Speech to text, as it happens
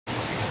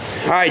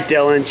All right,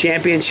 Dylan,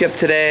 championship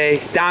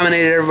today.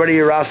 Dominated everybody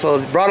you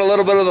wrestled. Brought a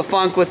little bit of the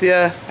funk with you.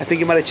 I think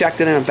you might have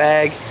checked it in a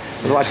bag.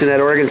 I was watching that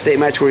Oregon State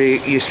match where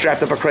you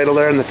strapped up a cradle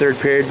there in the third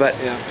period. But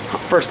yeah.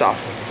 First off,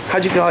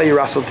 how'd you feel how you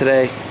wrestled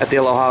today at the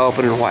Aloha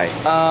Open in Hawaii?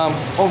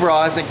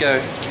 Overall, I think I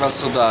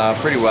wrestled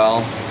pretty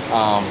well.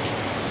 A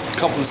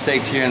couple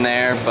mistakes here and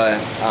there, but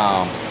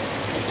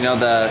you know,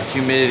 the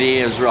humidity,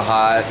 it was real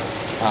hot,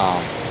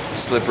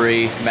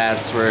 slippery,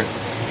 mats were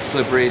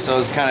slippery, so it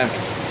was kind of,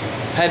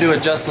 had to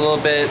adjust a little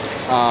bit.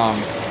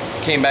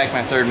 Came back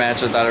my third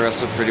match, I thought I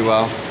wrestled pretty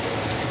well.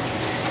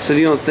 So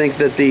you don't think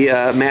that the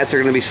mats are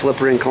going to be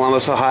slippery in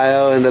Columbus,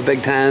 Ohio in the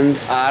Big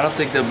Tens? I don't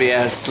think they'll be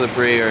as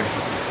slippery. Or we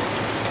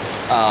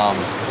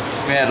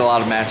had a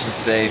lot of matches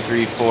today,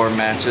 3-4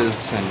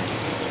 matches, and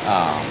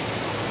I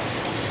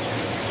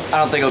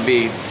don't think it'll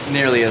be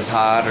nearly as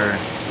hot. Or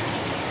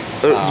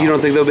you don't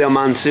think there'll be a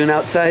monsoon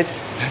outside?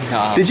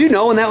 No. Did you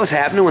know when that was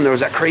happening, when there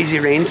was that crazy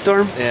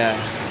rainstorm? Yeah.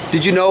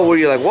 Did you know where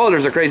you're like, whoa,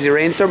 there's a crazy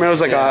rainstorm? And it was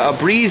like a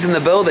breeze in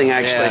the building,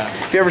 actually. Yeah.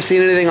 Have you ever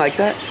seen anything like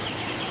that?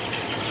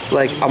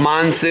 Like a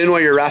monsoon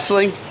while you're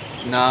wrestling?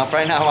 No,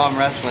 right now I'm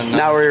wrestling. No.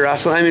 Not where you're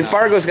wrestling? I mean, no.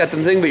 Fargo's got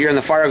the thing, but you're in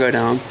the Fargo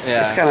Dome.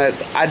 Yeah. It's kind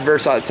of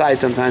adverse outside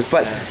sometimes.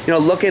 But, you know,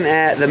 looking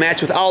at the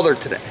match with Alder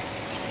today,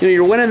 you know,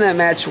 you're winning that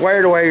match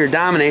wire to wire, you're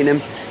dominating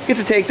him.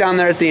 Gets a takedown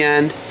there at the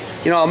end.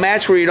 You know, a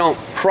match where you don't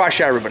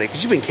crush everybody,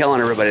 because you've been killing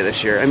everybody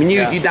this year. I mean,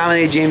 you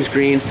dominated James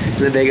Green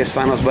in the Vegas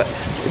finals, but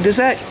does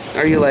that,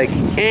 are you like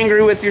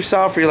angry with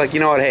yourself, or you're like, you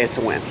know what, hey, it's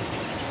a win?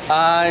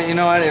 You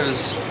know what, it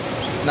was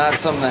not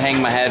something to hang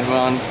my head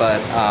on,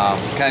 but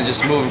kind of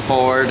just moving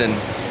forward and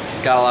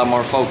got a lot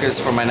more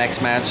focus for my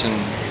next match, and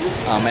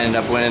ended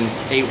up winning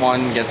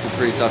 8-1 against a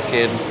pretty tough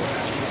kid.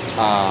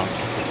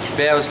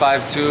 But yeah, it was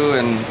 5-2,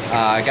 and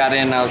I got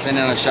in, I was in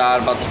on a shot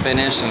about to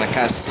finish, and I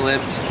kind of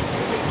slipped.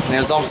 And it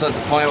was almost at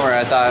the point where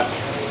I thought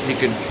he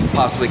could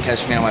possibly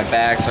catch me on my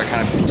back, so I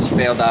kind of just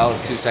bailed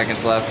out, 2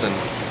 seconds left, and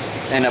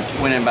ended up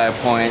winning by a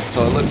point.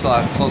 So it looks a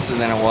lot closer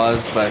than it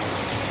was, but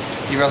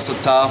he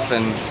wrestled tough,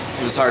 and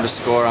it was hard to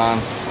score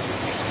on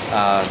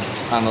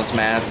those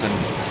mats.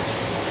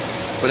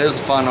 But it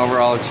was a fun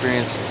overall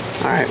experience.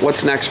 All right,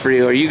 what's next for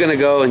you? Are you going to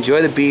go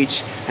enjoy the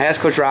beach? I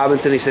asked Coach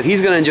Robinson. He said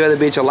he's going to enjoy the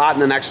beach a lot in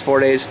the next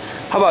 4 days.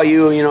 How about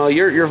you? You know,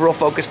 you're real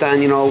focused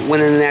on, you know,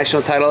 winning the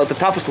national title at the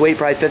toughest weight,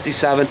 probably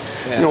 57.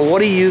 Yeah. You know,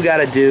 what do you got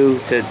to do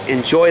to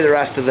enjoy the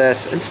rest of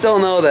this and still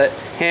know that,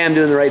 hey, I'm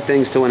doing the right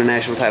things to win a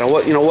national title?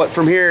 What, you know, what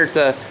from here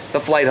to the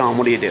flight home?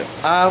 What do you do?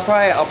 I'll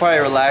probably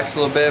relax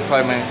a little bit.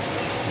 Probably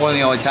one of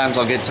the only times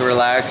I'll get to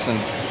relax and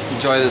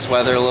enjoy this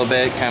weather a little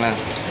bit. Kind of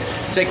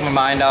take my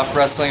mind off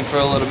wrestling for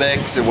a little bit,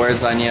 because it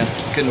wears on you.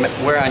 Could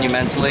wear on you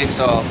mentally.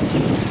 So I'll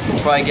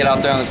probably get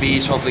out there on the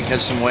beach, hopefully catch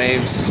some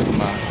waves.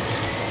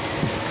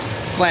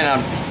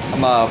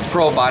 I'm a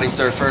pro body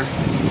surfer.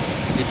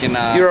 You can.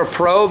 You're a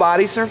pro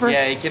body surfer?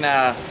 Yeah, you can.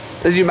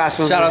 Did you mess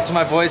with Shout out to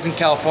my boys in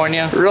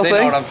California. Real they thing?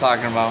 know what I'm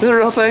talking about. Is it a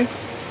real thing?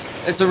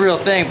 It's a real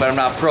thing, but I'm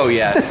not pro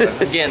yet.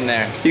 But I'm getting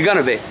there. You're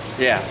gonna be.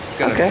 Yeah.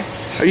 Gonna okay. Be.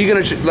 Are you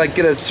gonna like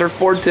get a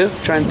surfboard too?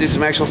 Try and do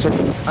some actual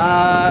surfing?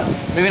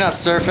 Maybe not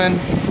surfing.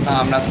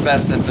 I'm not the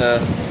best at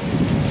the.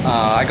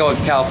 I go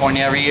to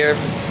California every year.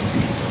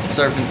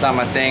 Surfing's not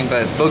my thing,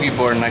 but boogie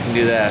boarding I can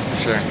do that for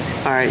sure.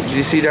 All right. Did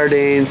you see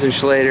Dardanes and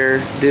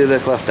Schlater do the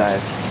cliff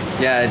dive?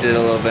 Yeah, I did a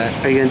little bit.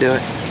 Are you gonna do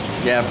it?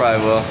 Yeah,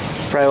 probably will.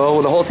 Probably will.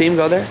 Will the whole team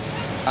go there?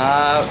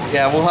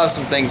 Yeah, we'll have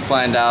some things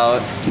planned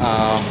out.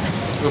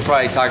 We'll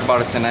probably talk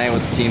about it tonight,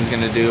 what the team's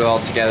gonna do all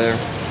together.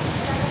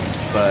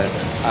 But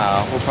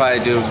we'll probably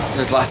do.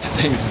 There's lots of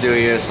things to do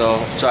here, so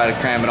we'll try to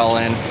cram it all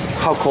in.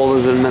 How cold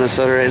is it in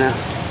Minnesota right now?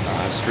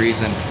 It's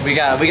freezing. We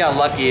got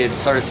lucky. It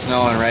started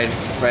snowing right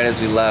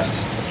as we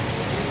left.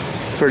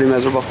 Pretty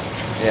miserable.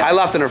 Yeah. I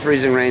left in a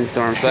freezing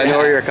rainstorm, so I know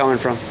where you're coming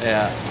from.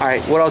 Yeah. All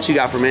right. What else you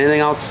got for me? Anything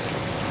else?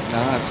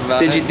 No, that's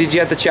about it. Did you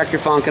have to check your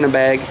funk in a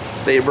bag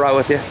that you brought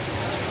with you?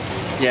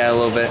 Yeah, a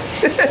little bit.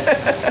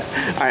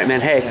 All right,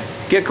 man. Hey,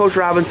 get Coach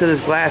Robinson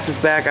his glasses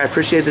back. I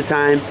appreciate the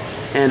time,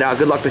 and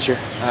good luck this year.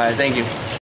 All right, thank you.